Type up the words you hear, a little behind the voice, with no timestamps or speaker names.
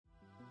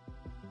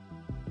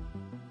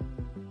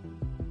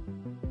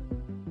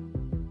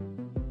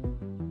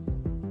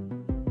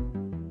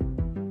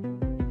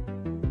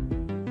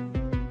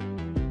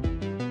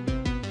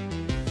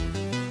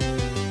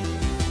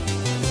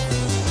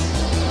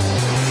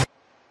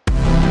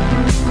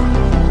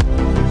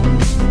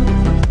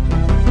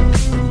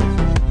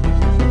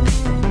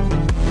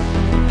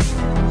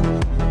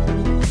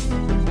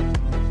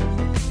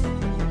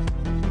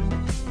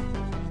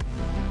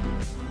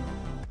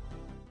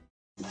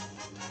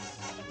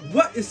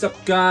What is up,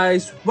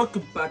 guys?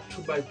 Welcome back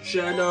to my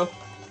channel.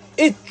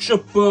 It's your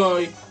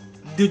boy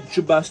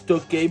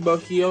Inspirational Gamer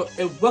here,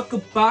 and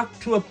welcome back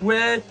to a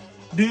brand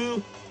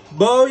new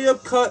Mario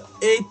Kart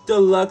 8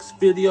 Deluxe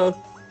video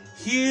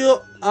here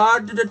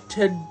on the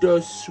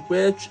Nintendo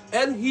Switch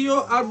and here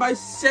on my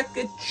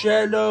second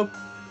channel.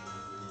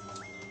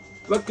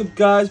 Welcome,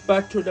 guys,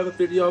 back to another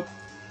video.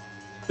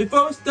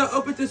 Before we start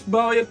off with this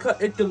Mario Kart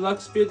 8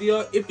 Deluxe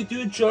video, if you do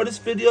enjoy this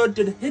video,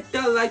 then hit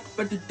that like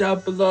button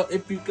down below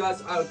if you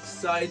guys are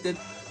excited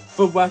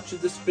for watching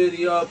this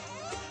video.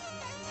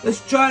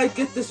 Let's try to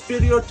get this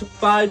video to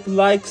 5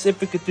 likes. If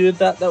we could do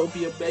that, that would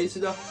be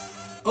amazing.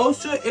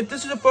 Also, if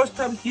this is the first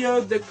time here,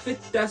 then click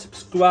that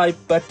subscribe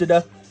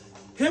button.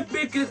 Help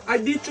me get, I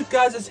need you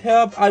guys'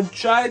 help. I'm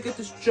trying to get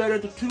this channel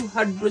to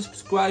 200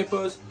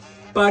 subscribers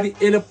by the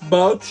end of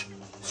March.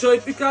 So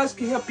if you guys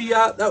can help me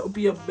out, that would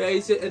be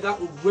amazing, and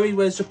that would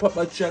really support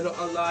my channel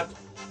a lot.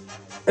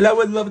 And I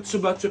would love it so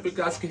much if you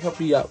guys can help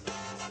me out.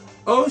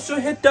 Also,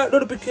 hit that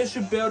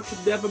notification bell to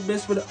never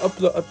miss when I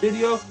upload a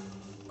video.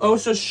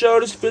 Also, share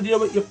this video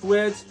with your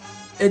friends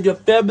and your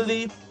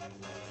family.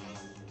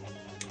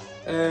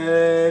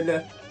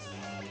 And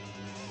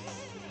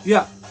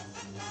yeah,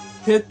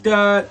 hit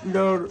that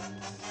note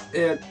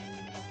and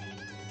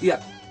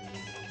yeah.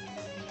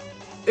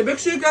 And make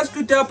sure you guys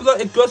go down below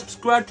and go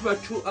subscribe to my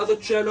 2 other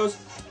channels.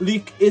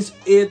 Link is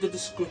in the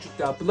description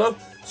down below.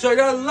 So in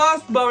our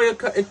last Mario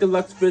Kart 8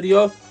 Deluxe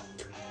video,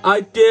 I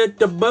did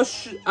the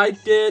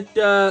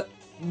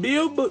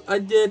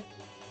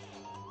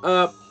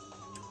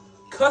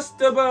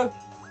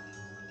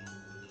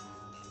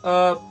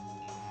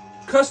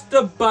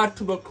custom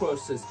battle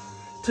courses.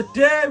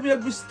 Today we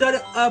will be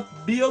starting up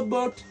meal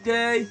mode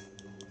today.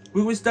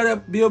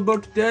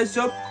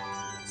 So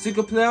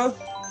single player.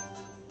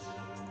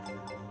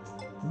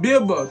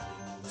 Meal mode.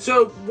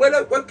 So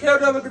what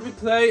character am I gonna be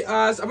playing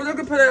as? I'm not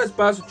gonna play as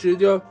Bowser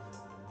Jr.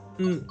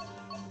 I'm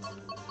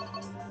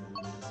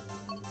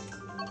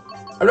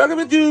not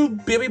gonna do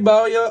Baby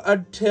Mario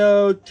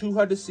until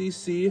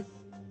 200cc.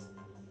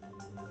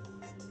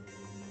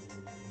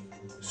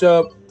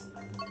 So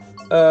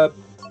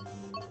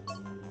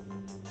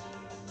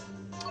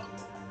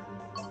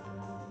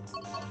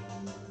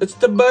it's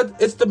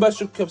the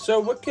Mushroom Cup. So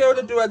what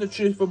character do I have to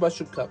choose for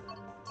Mushroom Cup?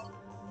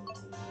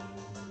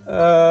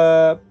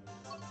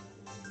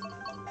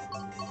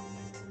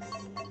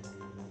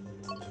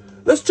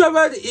 Let's try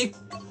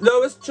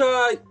let's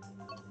try.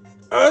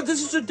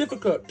 This is so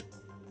difficult.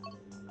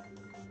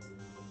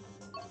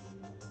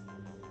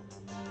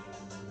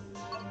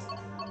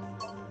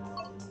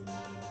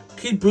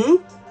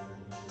 Kibu?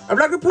 I'm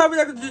probably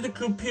not gonna do the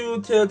Kibu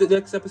until the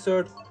next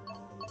episode.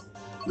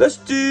 Let's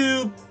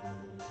do.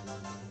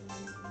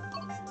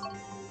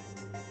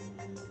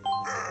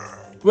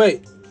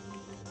 Wait.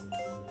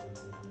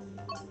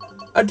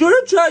 I do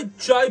want to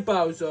try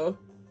Bowser,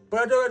 but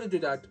I don't want to do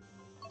that.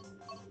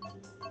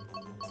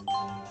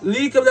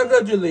 Leak, I'm not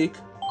going to do Leak.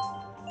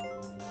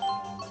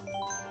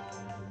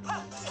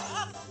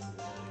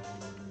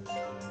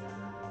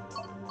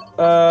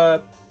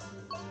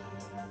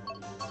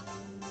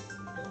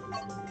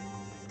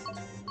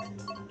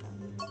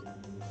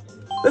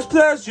 Let's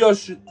play as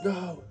Yoshi.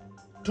 No.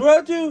 Do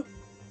I do?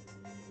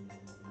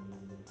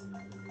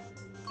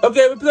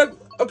 Okay, we play.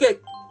 Okay.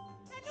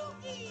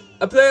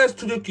 I play as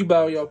Tanuki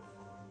Mario.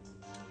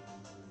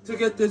 To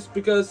get this,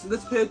 because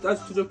let's play it as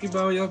Tanuki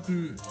Mario.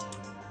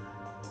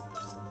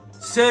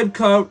 Same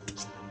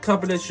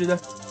combination.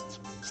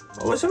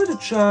 Oh, let's have to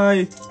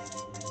try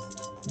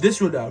this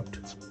one out.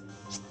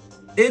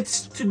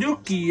 It's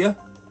Tanuki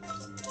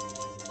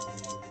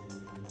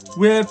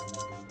with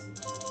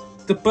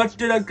the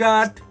button I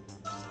got.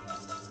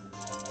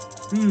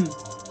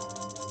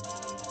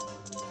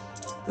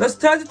 Let's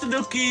try the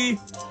Tanuki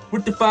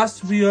with the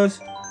fast wheels.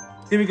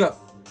 Here we go.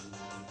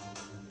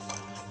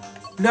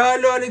 No,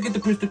 I didn't get the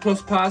Booster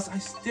Close Pass. I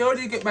still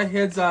need to get my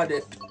hands on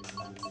it.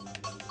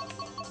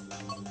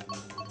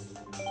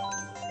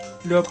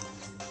 Nope.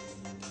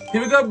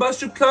 Here we go,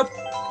 Mushroom Cup.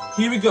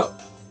 Here we go.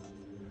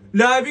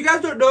 Now, if you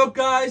guys don't know,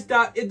 guys,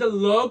 that in the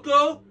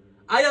logo,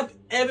 I have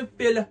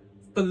everything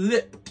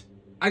flipped.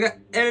 I got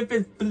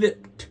everything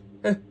flipped.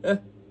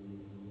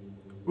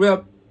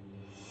 Well,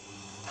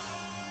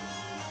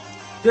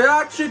 they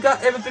actually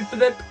got everything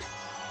flipped.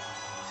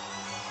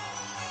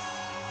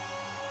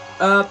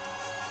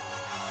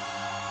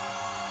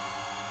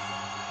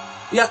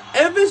 Yeah,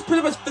 everything's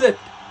pretty much flipped,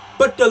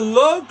 but the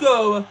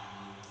logo,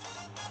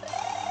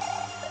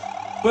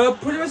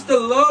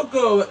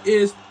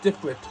 is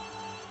different.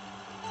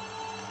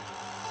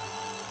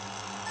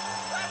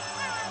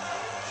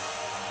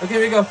 Okay,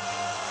 here we go.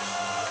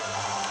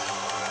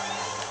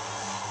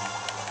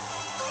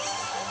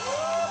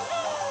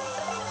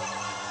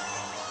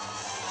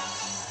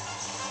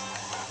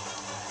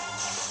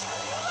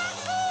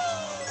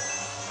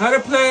 How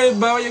to play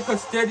Mario Kart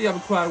Stadium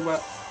quite a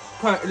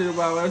little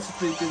while. I was just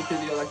doing a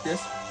video like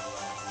this.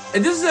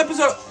 And this is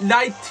episode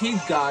 19,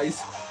 guys.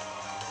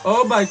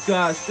 Oh my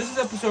gosh, this is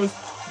episode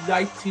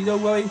 19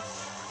 already.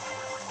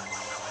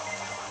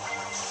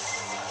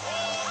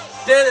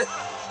 Did it.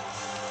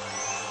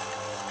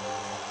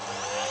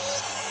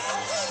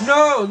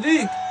 No,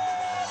 leak.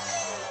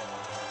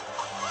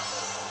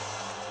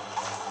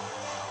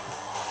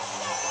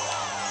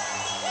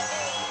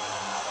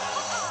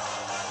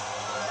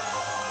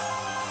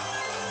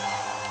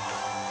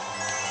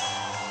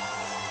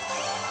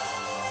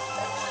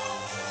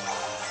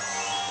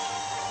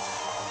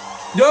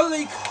 No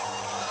leak.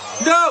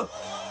 No.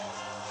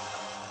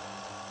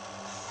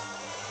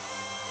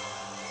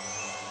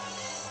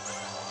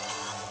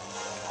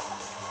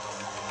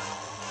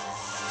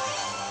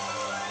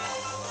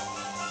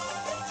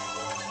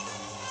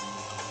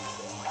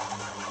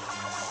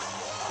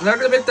 I'm not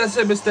gonna make that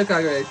same mistake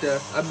right there.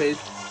 I made.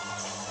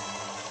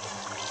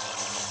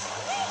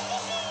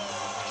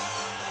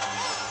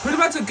 Pretty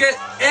much again,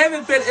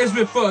 everything is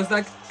reversed.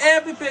 Like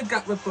everything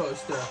got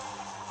reversed there.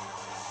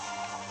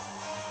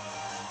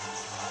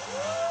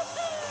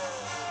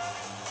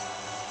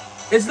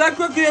 It's like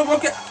you're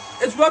working.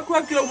 It's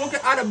like you're working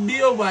at a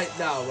meal right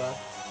now.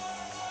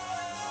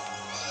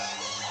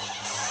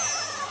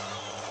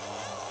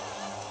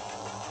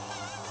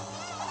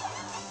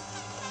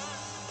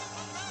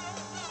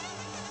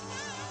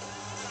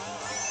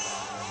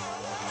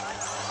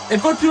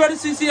 And for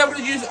 200cc, I'm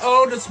gonna use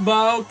all the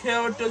small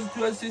characters in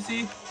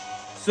 200cc.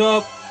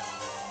 So,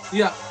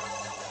 yeah.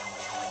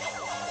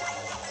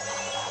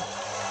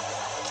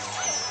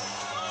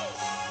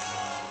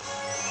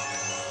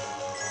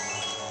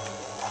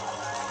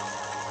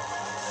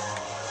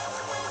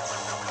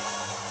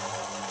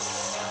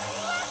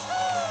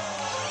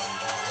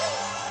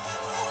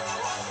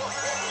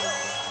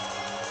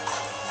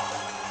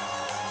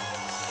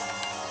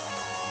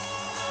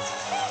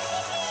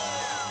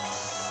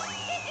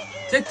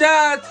 Take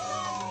that!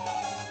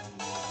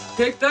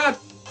 Take that!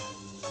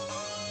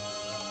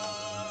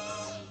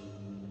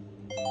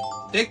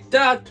 Take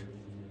that!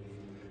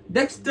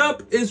 Next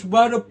up is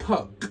Water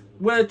Park,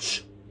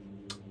 which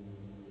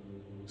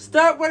it's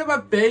not one of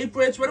my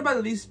favorites, one of my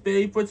least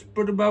favorites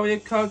for the Mario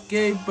Kart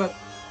game, but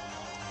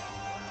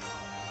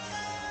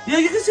yeah,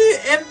 you can see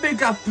everything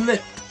got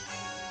flipped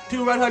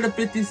to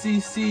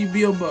 150cc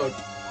real mode.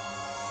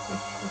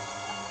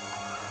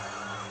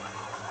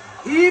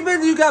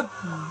 Even you got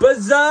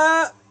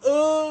Bizarre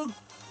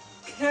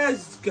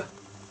Kezga.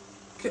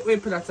 Can't wait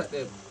to pronounce that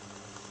name.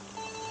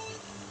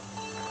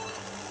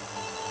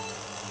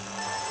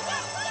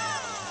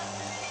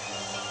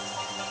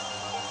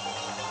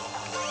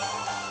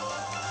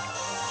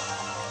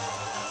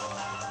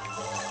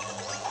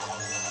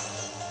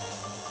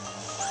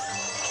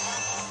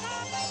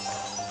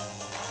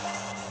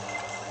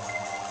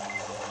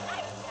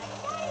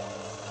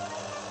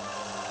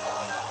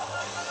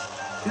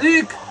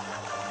 Leak!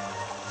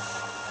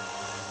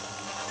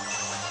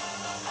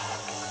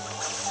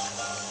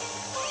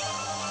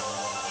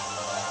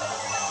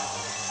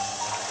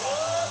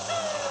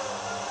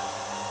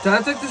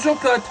 Time to take the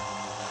shortcut.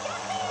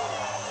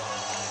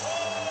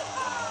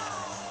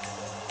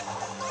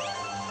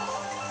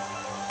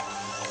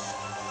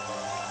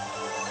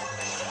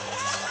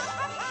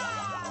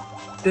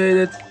 Did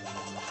it.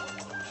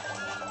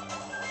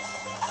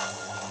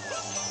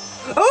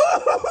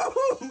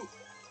 Oh!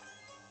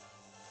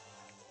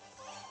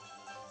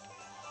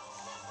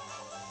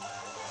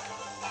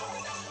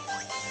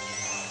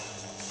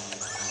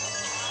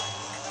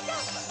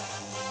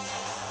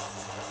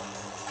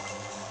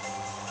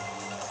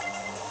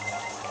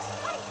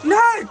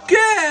 Not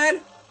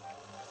good!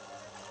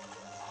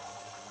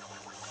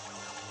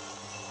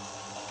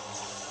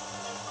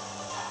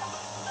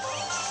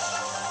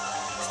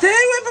 Stay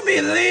away from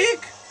me,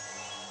 Leak!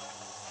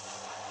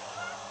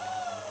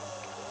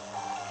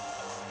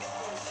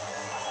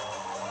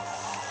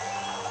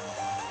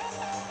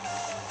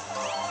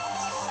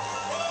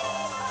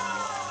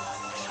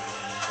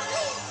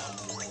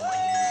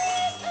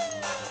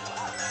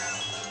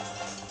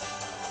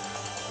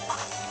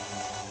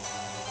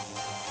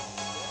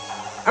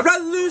 I'm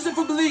not losing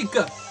for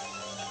Malika.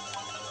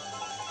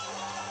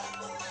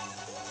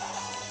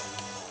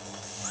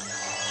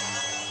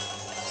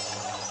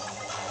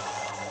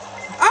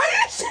 Are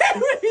you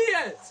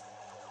serious?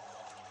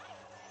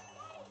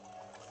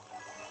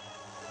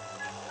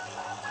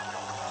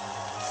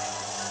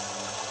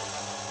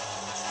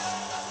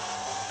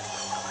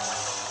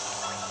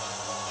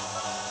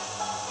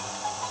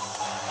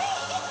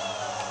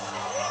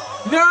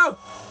 No.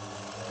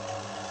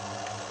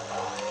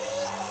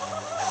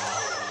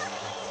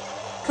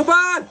 Come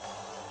on!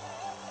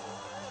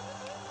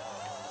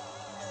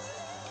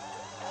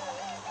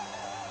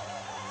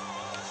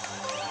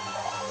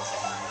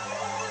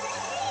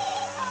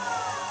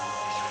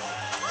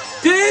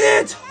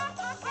 Did it!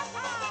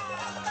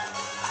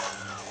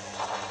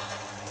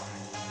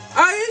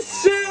 Are you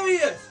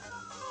serious?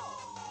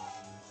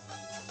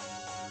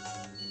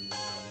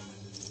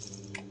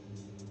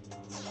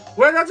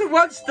 Well, that's a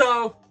 1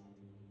 star.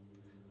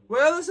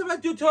 Well, listen, if I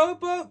do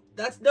turbo,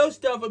 that's no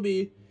star for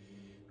me.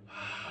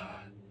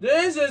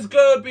 This is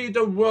gonna be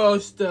the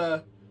worst.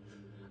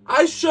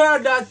 I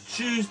should not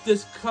choose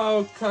this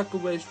car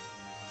calculation.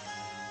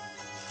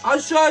 I'll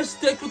try to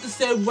stick with the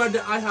same one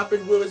that I have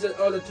been with it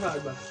all the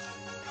time.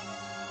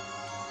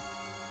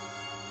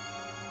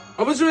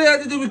 I was really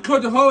had to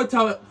record the whole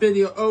entire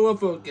video all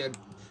over again.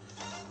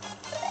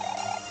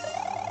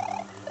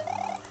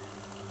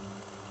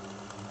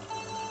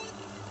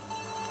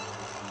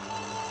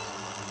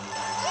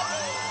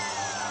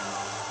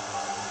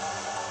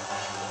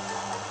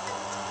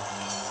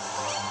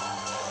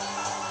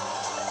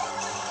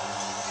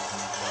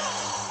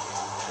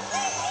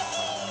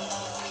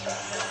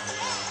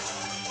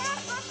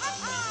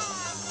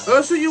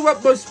 Also, you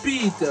want more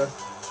speed.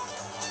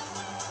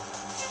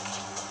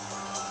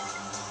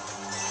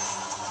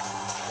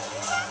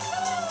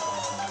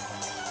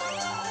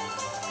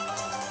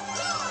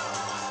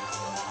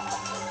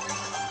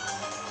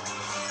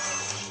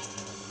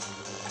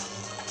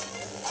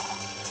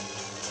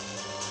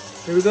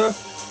 Here we go.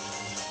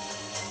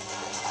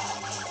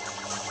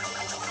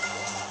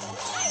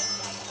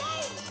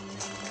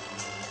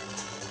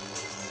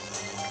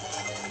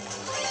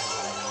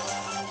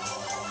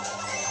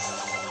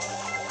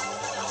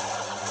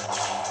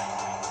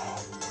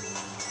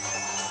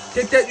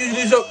 Take that, you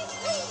loser.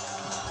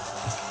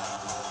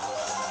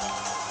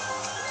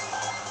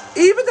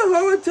 Even the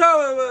whole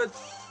tower,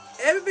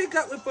 everything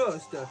got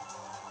reversed.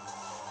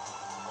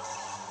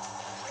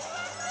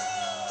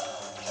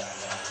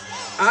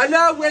 I'm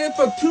now waiting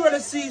for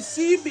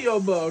 200cc Mio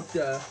mode.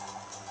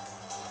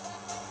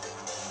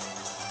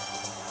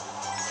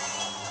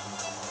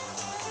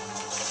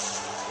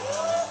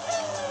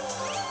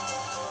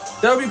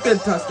 That would be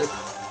fantastic.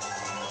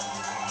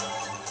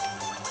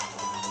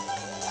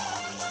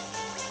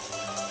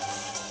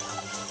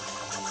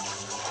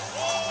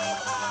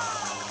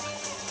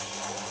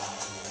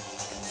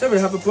 So we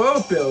have a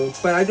bow build,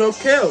 but I don't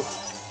kill.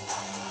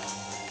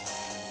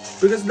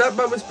 Because it's not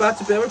my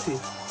responsibility.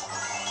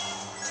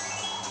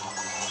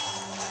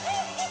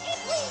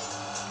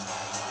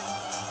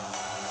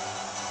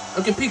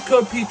 Okay,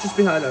 Pico Peach is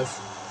behind us.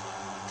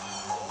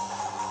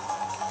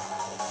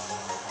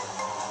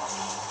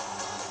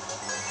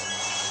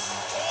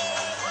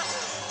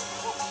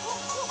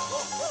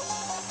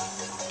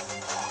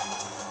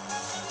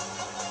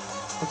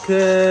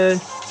 Okay.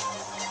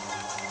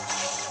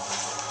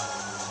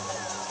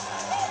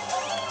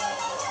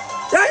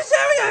 Are you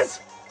serious?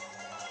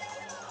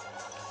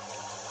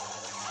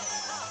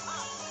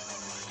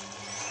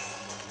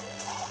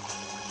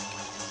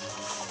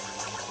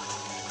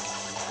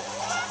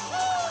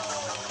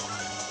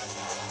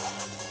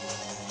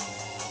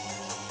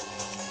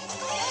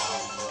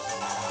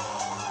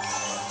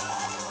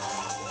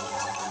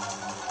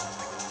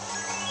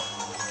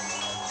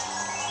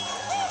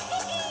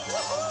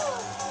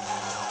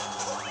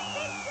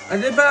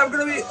 And if I'm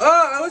gonna be,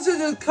 I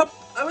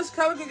was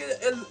kind of gonna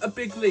get a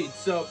big lead,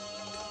 so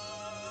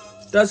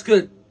that's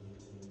good.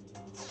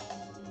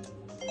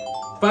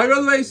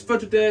 Final race for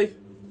today.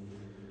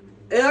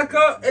 And I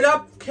got it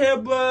up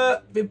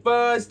camera before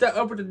I start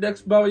up with the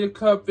next Mario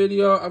Kart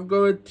video. I'm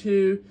going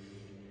to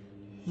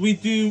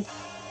redo.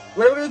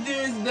 What I'm gonna do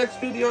is the next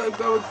video. I'm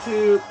going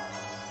to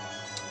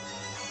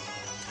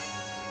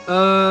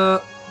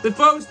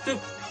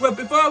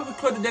before I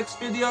record the next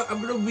video,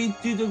 I'm gonna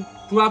redo the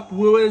drop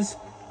ruins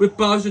with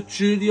Bowser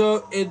Jr.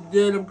 and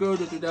then I'm going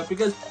to do that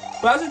because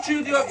Bowser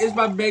Jr. is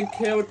my main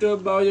character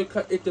in Mario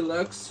Kart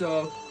Deluxe,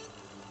 so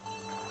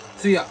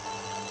yeah.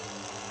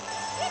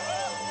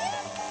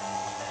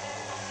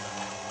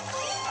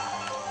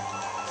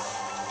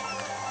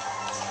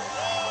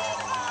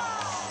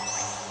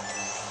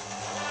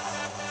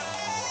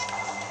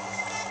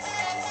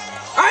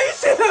 Are you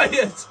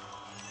serious?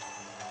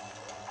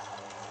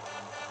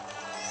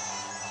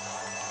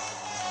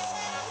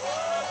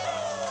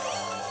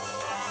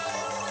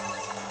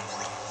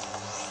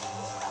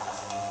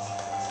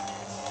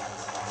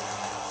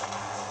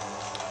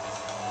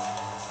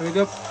 There we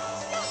go.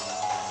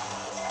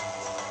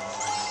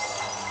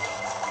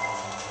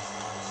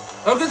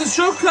 Okay, the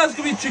shortcut's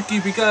gonna be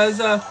tricky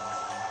because I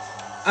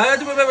have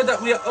to remember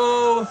that we are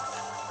all.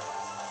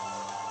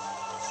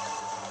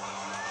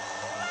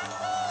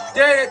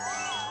 Dang it!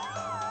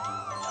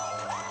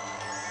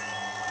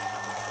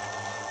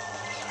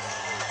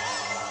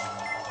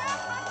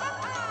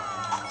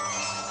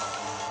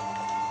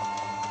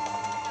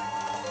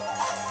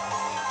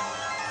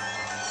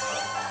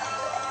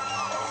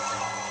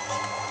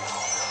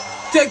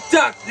 Take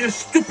that, you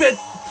stupid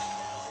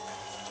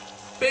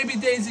baby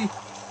Daisy.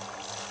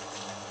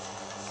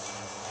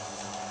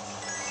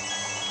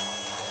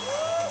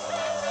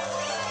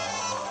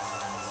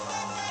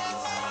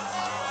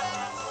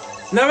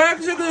 Now what I'm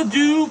actually gonna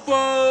do for,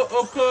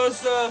 of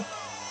course,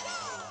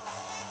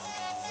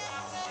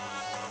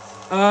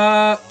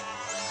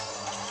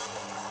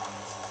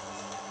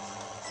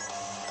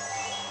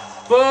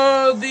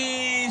 for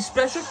the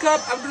special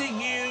cup, I'm gonna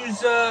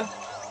use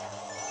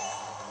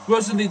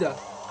Rosalita.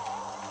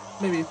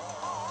 Maybe.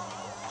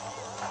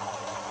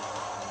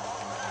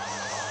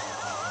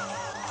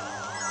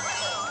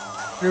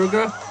 Here we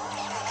go.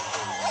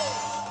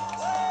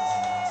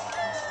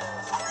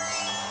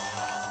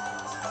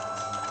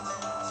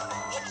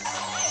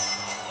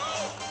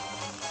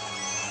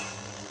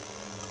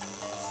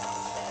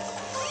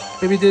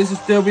 Maybe this is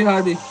still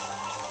behind me.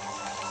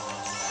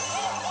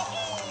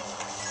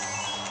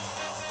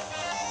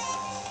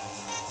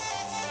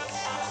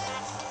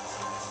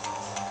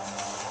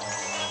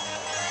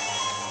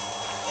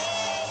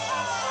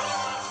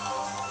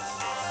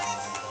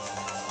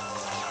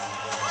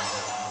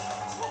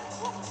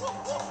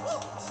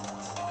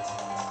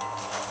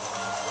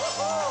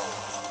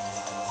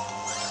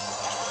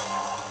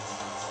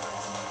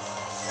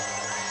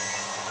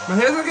 My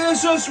hands are getting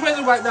so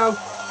sweaty right now.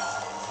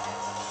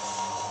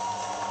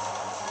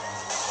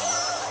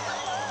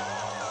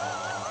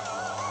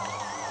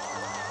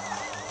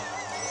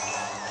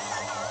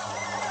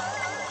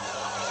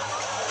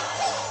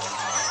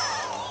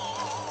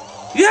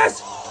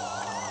 Yes!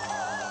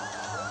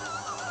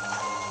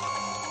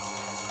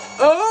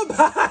 Oh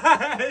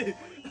my!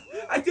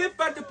 I did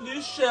find the blue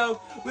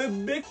shell will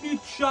make me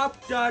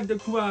chop down the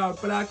ground,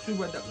 but I actually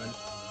went that one.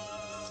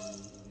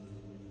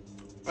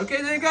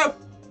 Okay, there you go.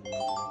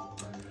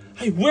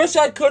 I wish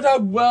I could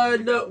have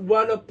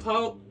won a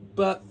pulp,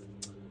 but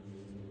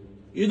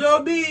you know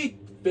me,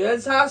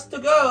 Vince has to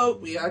go.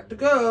 We have to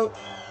go.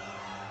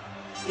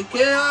 You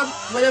can,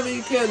 whatever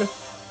you can.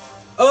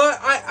 Oh,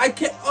 I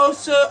can't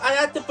also,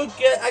 I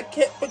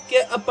can't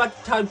forget about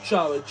the time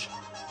challenge.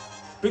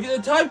 Because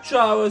the time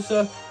challenge,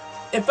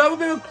 if I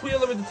remember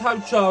clearly with the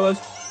time challenge,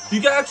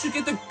 you can actually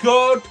get the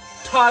gold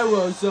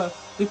towers,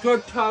 with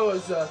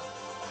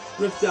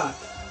that.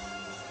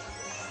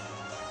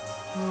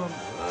 Oh my.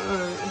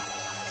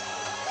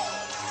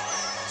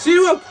 See,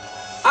 look,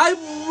 I'm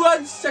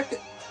 1 second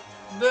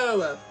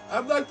there.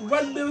 I'm like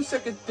 1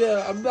 millisecond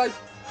there. I'm like,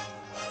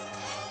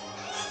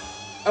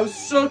 I was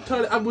so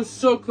tired. I was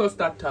so close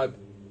that time.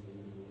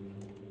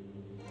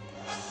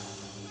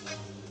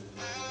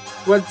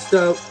 What's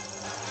the...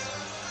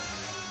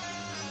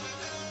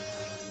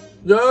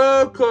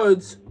 No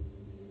coins.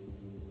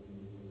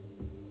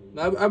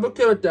 I'm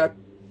okay with that.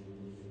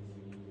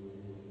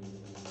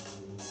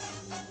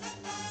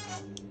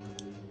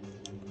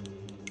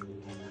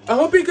 I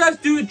hope you guys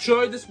do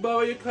enjoy this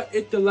Mario Kart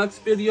 8 Deluxe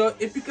video.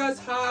 If you guys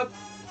have,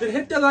 then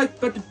hit the like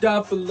button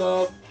down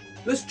below.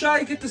 Let's try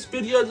to get this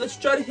video. Let's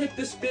try to hit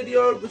this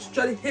video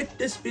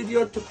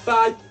to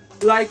 5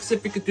 likes.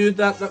 If you could do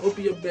that, that would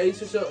be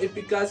amazing. So if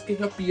you guys can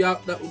help me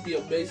out, that would be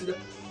amazing.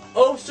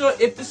 Also,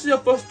 if this is your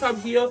first time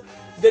here,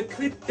 then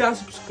click that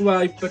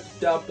subscribe button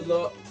down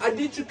below. I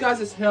need you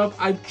guys' help.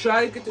 I'm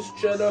trying to get this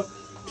channel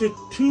to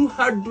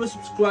 200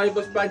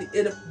 subscribers by the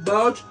end of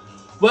March.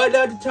 Right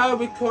now, the time I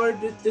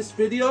recorded this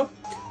video,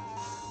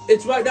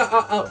 it's right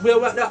now. We're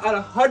right now at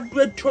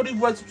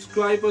 121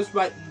 subscribers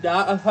right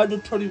now.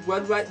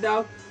 121 right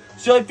now.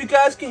 So if you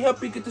guys can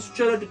help me get this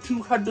channel to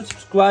 200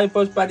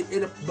 subscribers by the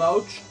end of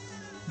March,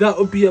 that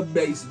would be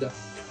amazing.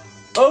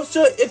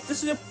 Also, if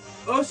this is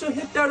also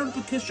hit that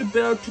notification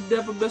bell to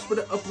never miss when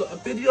I upload a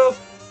video.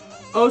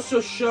 Also,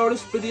 share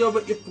this video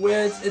with your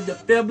friends and the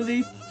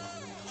family.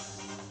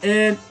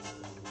 And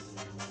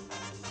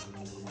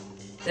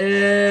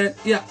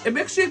yeah, and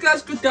make sure you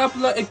guys go down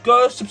below and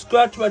go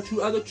subscribe to my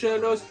 2 other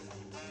channels.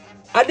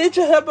 I need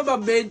your help on my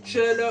main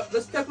channel.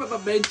 Let's talk about my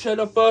main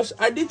channel first.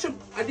 I need your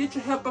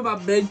help on my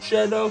main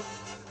channel.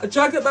 I'm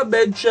trying to get my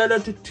main channel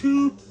to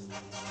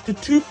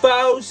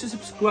 2,000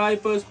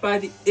 subscribers by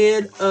the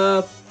end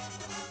of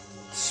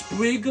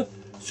spring.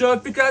 So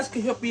if you guys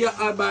can help me out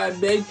on my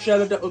main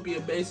channel, that would be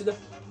amazing.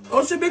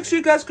 Also, make sure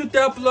you guys go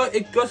down below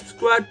and go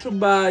subscribe to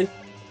my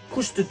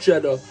Christian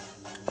channel.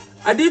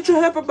 I need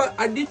your help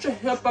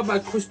on my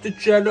Christian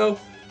channel.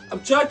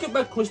 I'm trying to get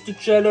my Christian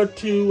channel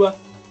to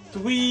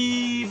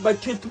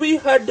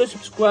 300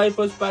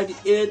 subscribers by the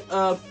end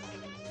of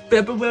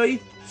February.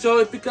 So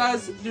if you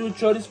guys do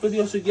enjoy this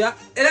video, so yeah.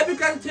 And if you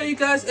guys tell you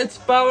guys it's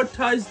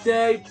Valentine's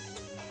Day,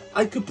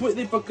 I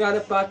completely forgot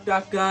about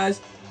that, guys.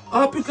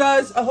 I hope you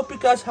guys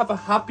have a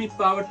happy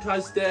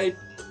Valentine's Day.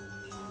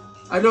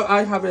 I know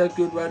I'm having a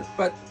good one,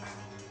 but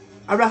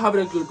I'm not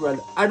having a good one.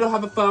 I don't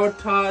have a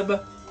Valentine.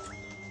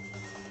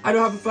 I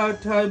don't have a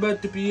Valentine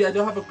to be. I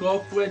don't have a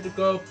girlfriend to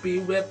go be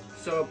with,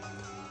 so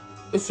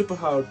it's super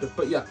hard.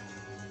 But yeah,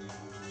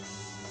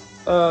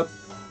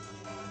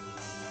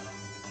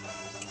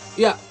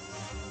 yeah.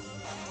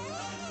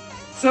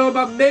 So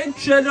my main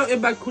channel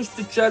and my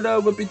Christian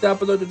channel will be down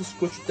below in the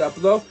description down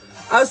below,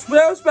 as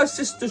well as my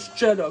sister's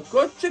channel.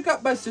 Go check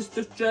out my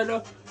sister's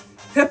channel.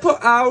 Help her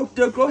out.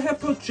 Go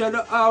help her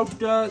channel out.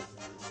 That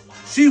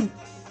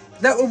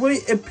will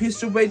really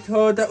appreciate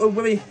her. That will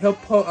really help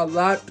her a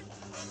lot.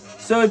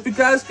 So if you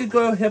guys can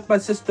go help my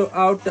sister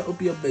out, that would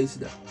be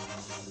amazing.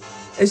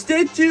 And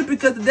stay tuned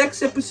because the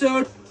next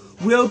episode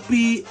will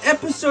be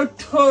episode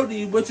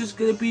 30, which is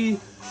going to be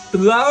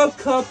Flower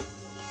Cup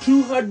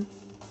 200,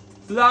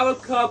 Flower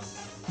Cup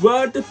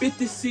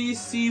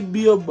 150cc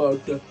meal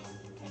mode.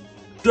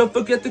 Don't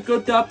forget to go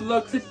down below,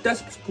 click that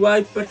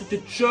subscribe button to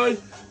join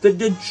the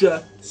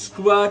Ninja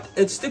Squad,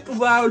 and stick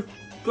around.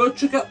 Go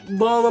check out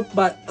more of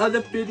my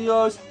other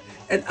videos,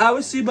 and I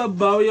will see my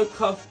Mario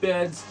Kart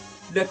fans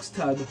next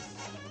time.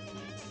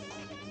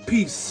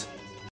 Peace.